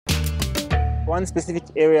One specific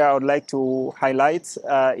area I would like to highlight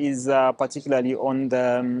is particularly on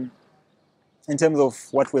the in terms of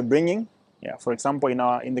what we're bringing. Yeah, for example,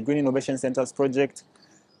 in the Green Innovation Centers project,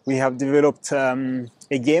 we have developed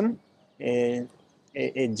a game, a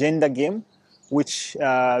gender game, which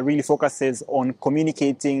really focuses on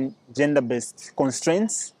communicating gender-based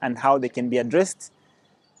constraints and how they can be addressed.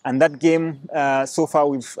 And that game, so far,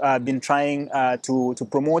 we've been trying to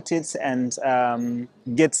promote it and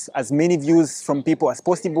get as many views from people as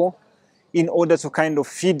possible in order to kind of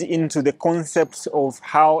feed into the concept of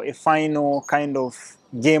how a final kind of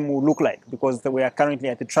game will look like, because we are currently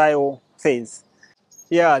at the trial phase.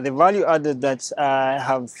 Yeah, the value added that I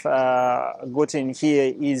have gotten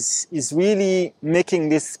here is really making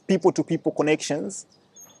these people-to-people connections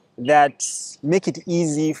that make it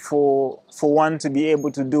easy for one to be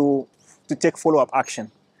able to take follow-up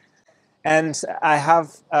action. And I have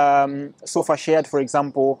so far shared, for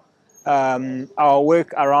example, our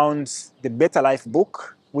work around the Better Life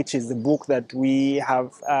book, which is the book that we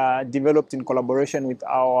have developed in collaboration with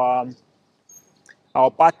our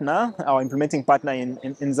partner, our implementing partner in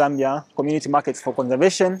Zambia, Community Markets for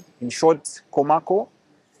Conservation, in short, COMACO.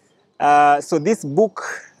 So this book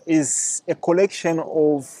is a collection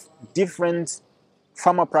of different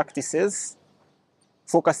farmer practices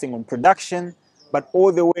focusing on production, but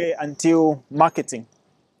all the way until marketing,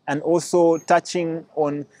 and also touching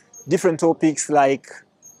on different topics like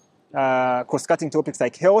cross-cutting topics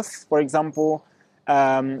like health, for example,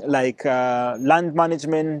 like land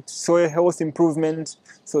management, soil health improvement.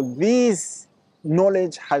 So this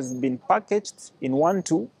knowledge has been packaged in one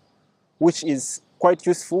tool, which is quite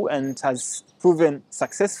useful and has proven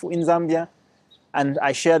successful in Zambia. And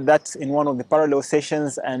I shared that in one of the parallel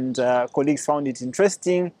sessions, and colleagues found it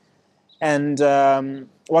interesting. And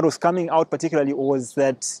what was coming out particularly was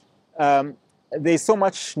that there's so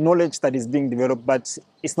much knowledge that is being developed, but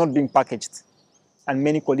it's not being packaged. And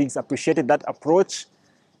many colleagues appreciated that approach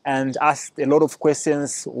and asked a lot of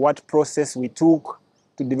questions, what process we took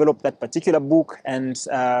to develop that particular book. And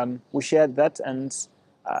we shared that, and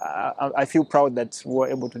I feel proud that we were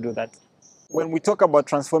able to do that. When we talk about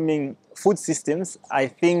transforming food systems, I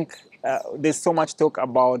think there's so much talk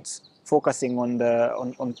about focusing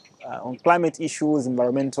on climate issues,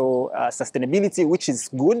 environmental sustainability, which is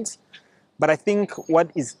good. But I think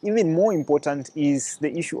what is even more important is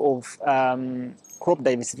the issue of crop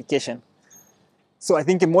diversification. So I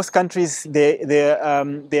think in most countries, there's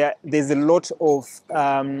a lot of,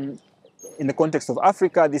 in the context of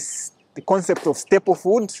Africa, the concept of staple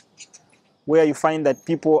food, where you find that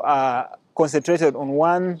people are concentrated on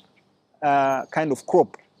one kind of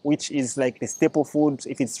crop, which is like the staple food.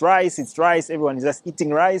 If it's rice, everyone is just eating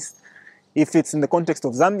rice. If it's in the context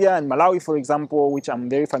of Zambia and Malawi, for example, which I'm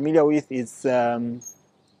very familiar with, is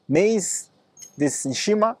maize, this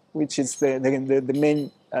nshima, which is the main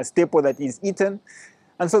staple that is eaten.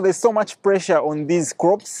 And so there's so much pressure on these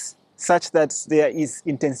crops such that there is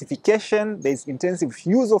intensification, there's intensive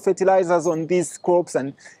use of fertilizers on these crops,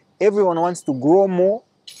 and everyone wants to grow more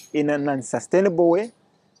in an unsustainable way.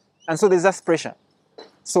 And so there's just pressure.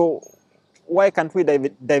 So why can't we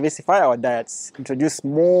diversify our diets, introduce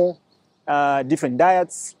more different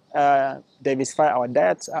diets, diversify our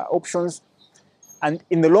diet options? And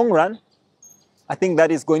in the long run, I think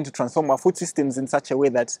that is going to transform our food systems in such a way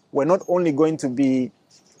that we're not only going to be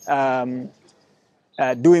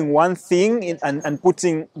doing one thing and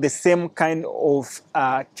putting the same kind of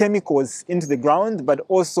chemicals into the ground, but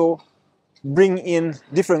also bring in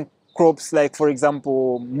different crops, like, for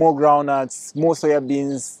example, more groundnuts, more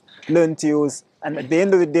soybeans, lentils. And at the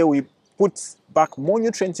end of the day, we put back more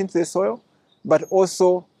nutrients into the soil, but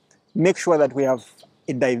also make sure that we have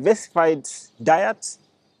a diversified diet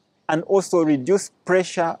and also reduce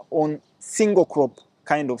pressure on single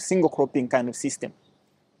cropping kind of system.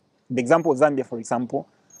 The example of Zambia, for example,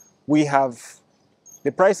 we have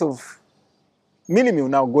the price of mealie meal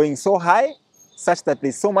now going so high, such that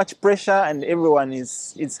there's so much pressure and everyone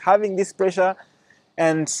is having this pressure.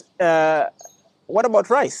 And what about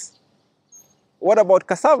rice? What about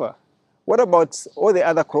cassava? What about all the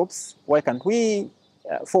other crops? Why can't we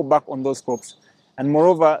fall back on those crops? And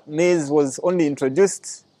moreover, maize was only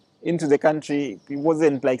introduced into the country. It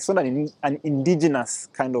wasn't like sort of an indigenous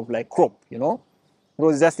kind of like crop, you know? It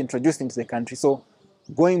was just introduced into the country. So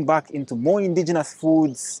going back into more indigenous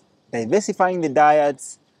foods, diversifying the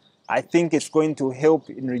diets, I think it's going to help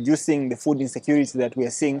in reducing the food insecurity that we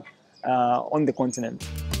are seeing on the continent.